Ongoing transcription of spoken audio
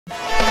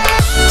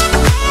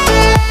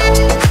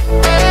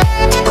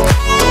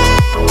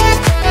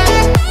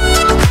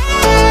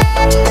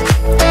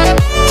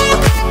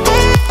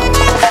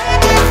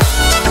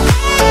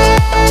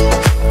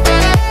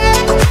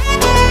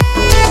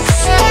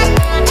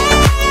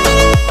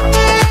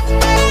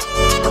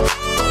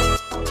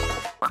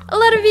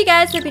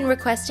guys have been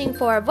requesting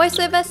for a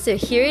voiceover, so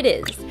here it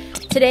is.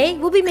 Today,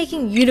 we'll be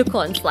making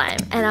unicorn slime,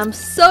 and I'm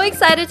so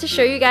excited to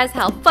show you guys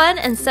how fun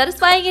and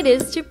satisfying it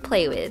is to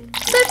play with.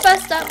 So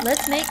first up,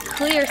 let's make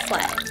clear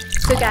slime.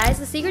 So guys,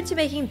 the secret to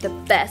making the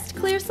best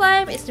clear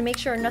slime is to make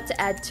sure not to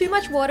add too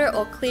much water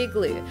or clear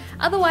glue,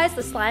 otherwise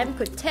the slime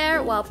could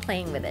tear while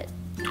playing with it.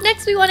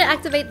 Next, we want to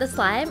activate the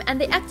slime, and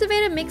the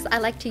activator mix I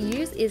like to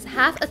use is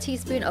half a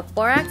teaspoon of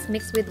borax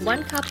mixed with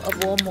 1 cup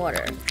of warm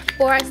water.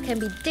 Borax can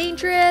be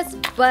dangerous,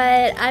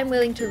 but I'm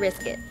willing to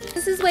risk it.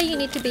 This is where you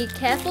need to be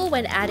careful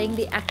when adding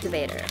the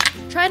activator.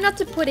 Try not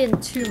to put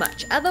in too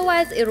much,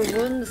 otherwise it'll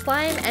ruin the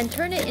slime and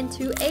turn it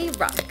into a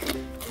rock.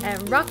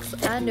 And rocks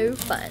are no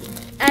fun.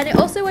 And it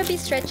also won't be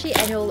stretchy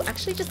and it will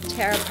actually just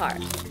tear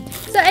apart.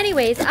 So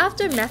anyways,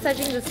 after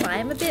massaging the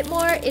slime a bit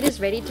more, it is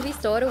ready to be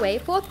stored away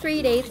for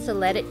 3 days to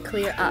let it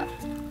clear up.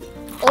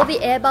 All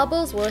the air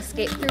bubbles will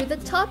escape through the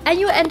top and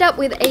you'll end up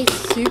with a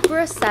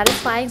super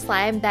satisfying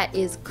slime that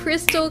is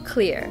crystal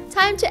clear.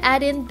 Time to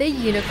add in the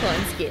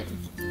unicorn skin.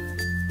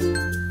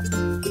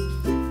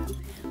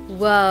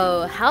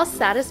 Whoa, how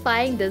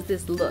satisfying does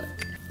this look?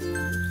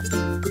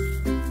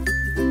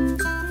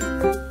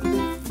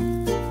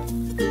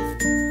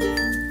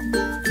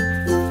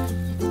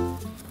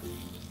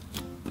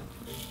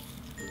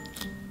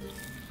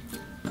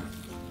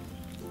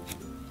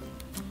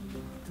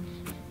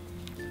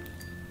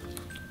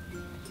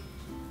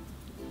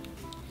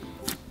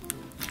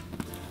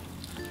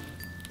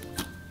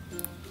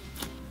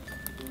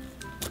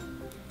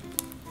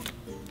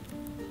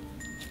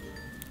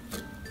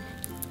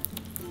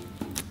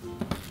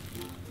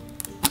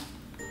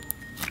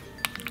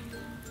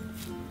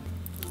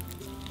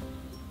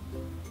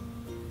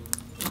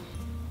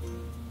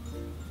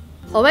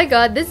 Oh my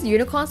god, this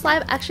unicorn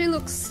slime actually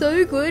looks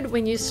so good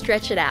when you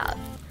stretch it out.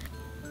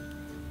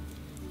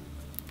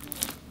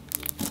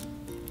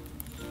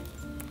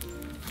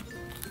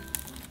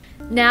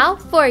 Now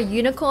for a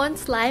unicorn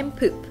slime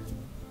poop.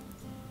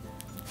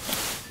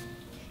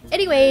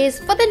 Anyways,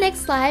 for the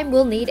next slime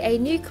we'll need a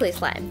new clear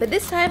slime, but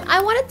this time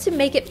I wanted to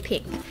make it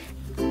pink.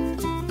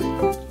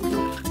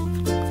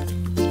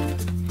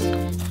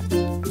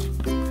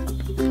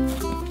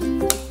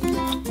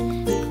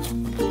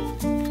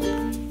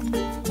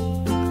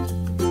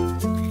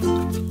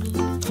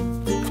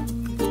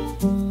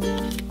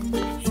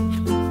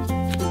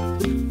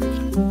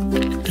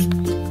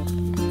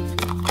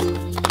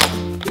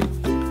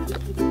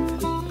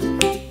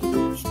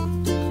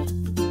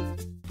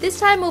 This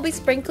time we'll be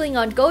sprinkling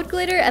on gold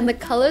glitter and the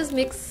colors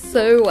mix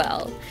so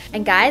well.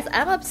 And guys,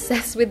 I'm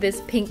obsessed with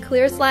this pink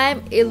clear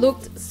slime. It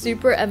looked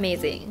super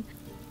amazing.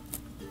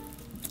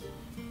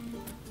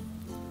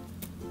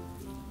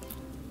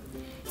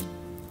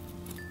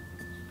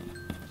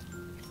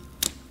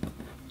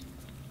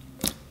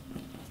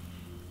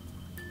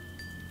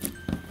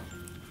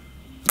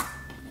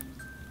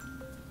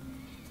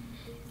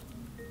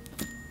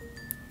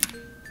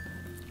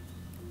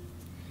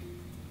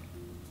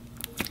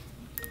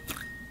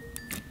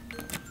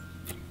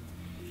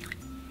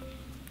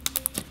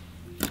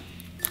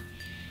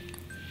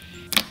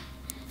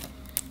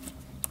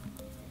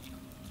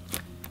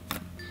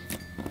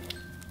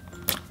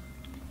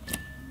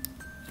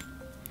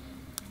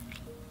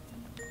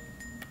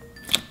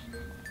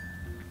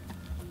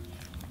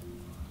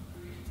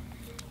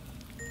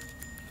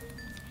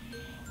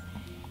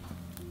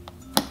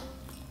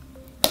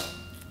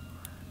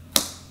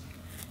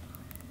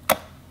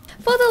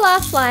 For the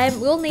last slime,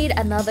 we'll need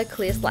another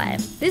clear slime.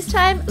 This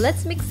time,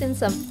 let's mix in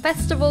some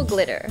festival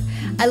glitter.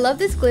 I love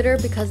this glitter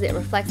because it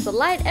reflects the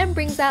light and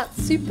brings out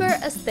super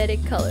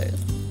aesthetic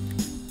colors.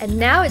 And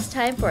now it's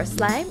time for a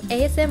slime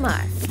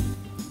ASMR.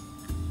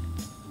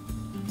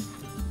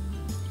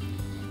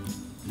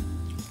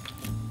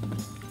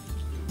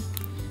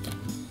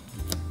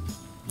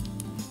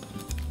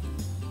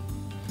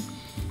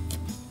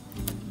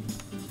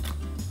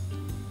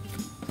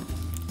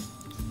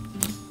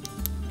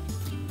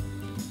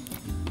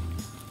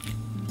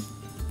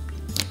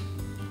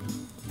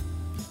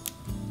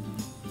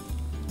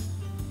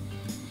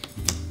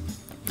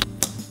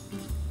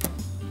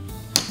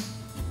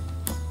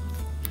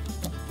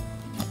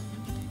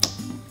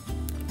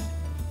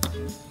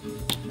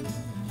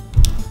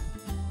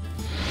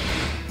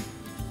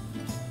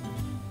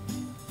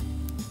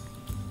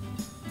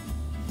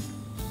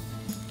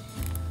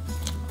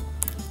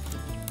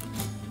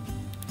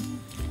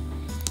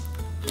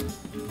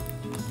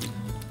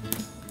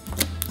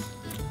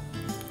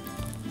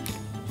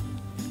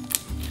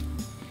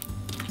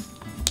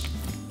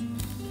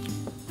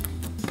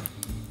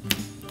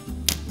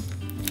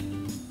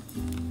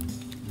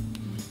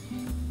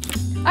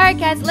 Alright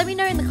guys, let me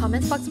know in the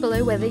comments box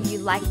below whether you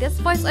like this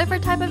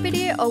voiceover type of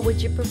video or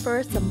would you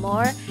prefer some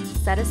more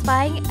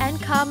satisfying and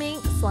calming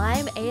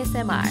slime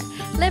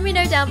ASMR. Let me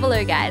know down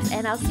below guys,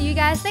 and I'll see you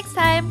guys next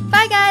time.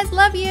 Bye guys,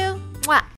 love you! Mwah!